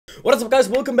What is up, guys?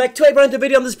 Welcome back to a brand new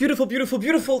video on this beautiful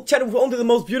channel with only the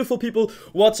most beautiful people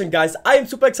watching, guys. I am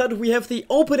super excited. We have the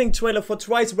opening trailer for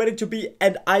Twice ready to be,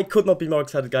 and I could not be more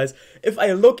excited, guys. If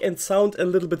I look and sound a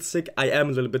little bit sick, I am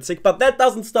a little bit sick, but that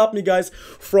doesn't stop me, guys,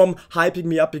 from hyping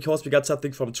me up because we got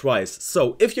something from Twice.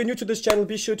 So, if you're new to this channel,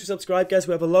 be sure to subscribe, guys.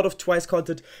 We have a lot of Twice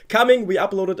content coming. We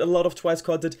uploaded a lot of Twice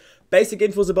content. Basic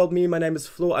infos about me. My name is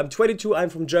Flo. I'm 22. I'm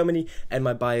from Germany, and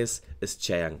my bias is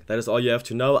Chaeyoung. That is all you have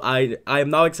to know. I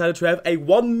am now excited to have a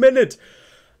 1 minute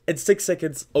and 6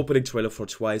 seconds opening trailer for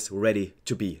Twice ready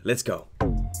to be. Let's go.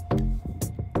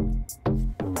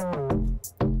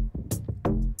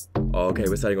 Okay,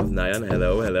 we're starting off Nayan.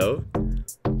 Hello, hello.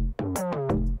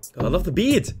 Oh, I love the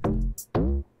beat.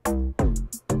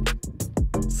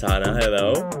 Sana,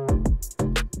 hello.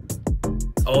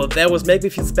 Oh, there was Make Me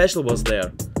Feel Special was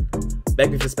there.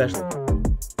 Make Me Feel Special.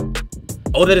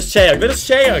 Oh, that is Chaeyoung. That is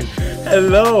Chaeyoung.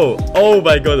 Hello. Oh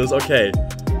my goodness. Okay.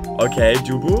 Okay,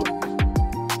 Jubu.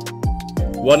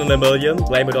 1 in a million.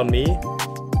 Blame it on me.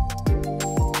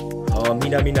 Oh,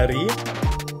 Mina Minari.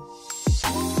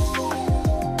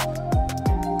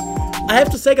 I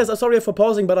have to say, guys, I'm sorry for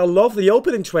pausing, but I love the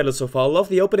opening trailer so far. I love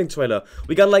the opening trailer.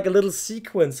 We got like a little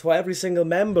sequence for every single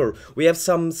member. We have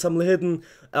some hidden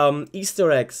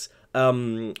Easter eggs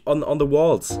on the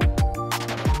walls.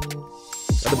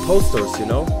 The posters, you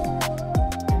know.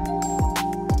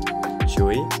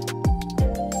 Chewy.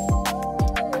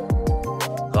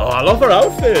 Oh, I love her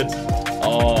outfit.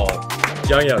 Oh,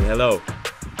 Jonghyun, hello.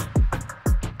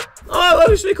 Oh, I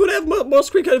wish we could have more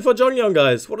screen time for Jonghyun,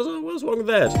 guys. What is wrong with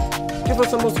that? Give her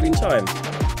some more screen time.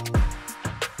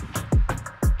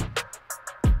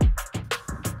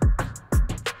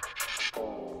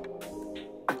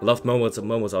 Loved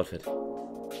Momo's outfit.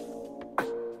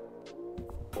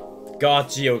 God,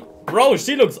 Gio. Bro,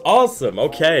 she looks awesome.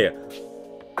 Okay.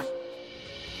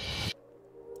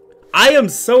 I am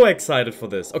so excited for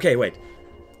this. Okay, wait.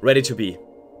 Ready to be.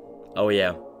 Oh,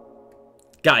 yeah.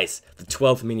 Guys, the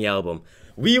 12th mini album.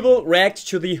 We will react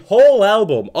to the whole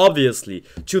album, obviously.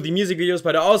 To the music videos,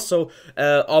 but also,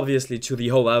 obviously, to the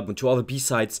whole album. To all the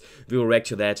B-sides, we will react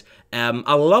to that.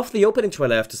 I love the opening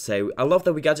trailer, I have to say. I love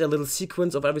that we got a little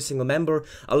sequence of every single member.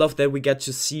 I love that we get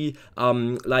to see,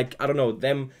 like, I don't know,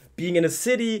 them being in a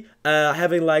city,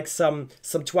 having like some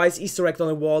Twice Easter eggs on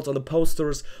the walls, on the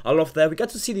posters. I love that. We got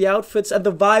to see the outfits and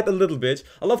the vibe a little bit.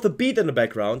 I love the beat in the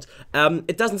background.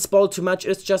 It doesn't spoil too much.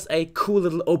 It's just a cool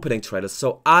little opening trailer.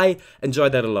 So I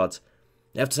enjoyed that a lot.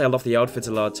 I have to say I love the outfits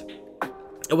a lot.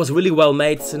 It was really well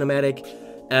made, cinematic,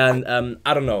 and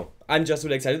I don't know. I'm just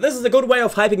really excited. This is a good way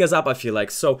of hyping us up, I feel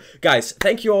like. So, guys,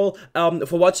 thank you all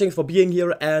for watching, for being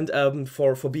here, and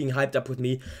for being hyped up with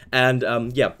me. And,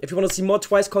 yeah, if you want to see more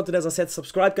Twice content, as I said,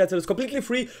 subscribe, guys. It is completely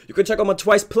free. You can check out my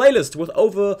Twice playlist with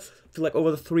over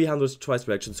 300 Twice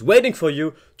reactions waiting for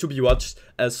you to be watched.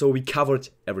 So we covered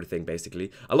everything, basically.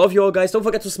 I love you all, guys. Don't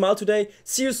forget to smile today.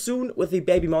 See you soon with the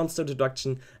Baby Monster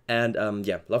introduction. And,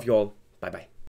 yeah, love you all. Bye-bye.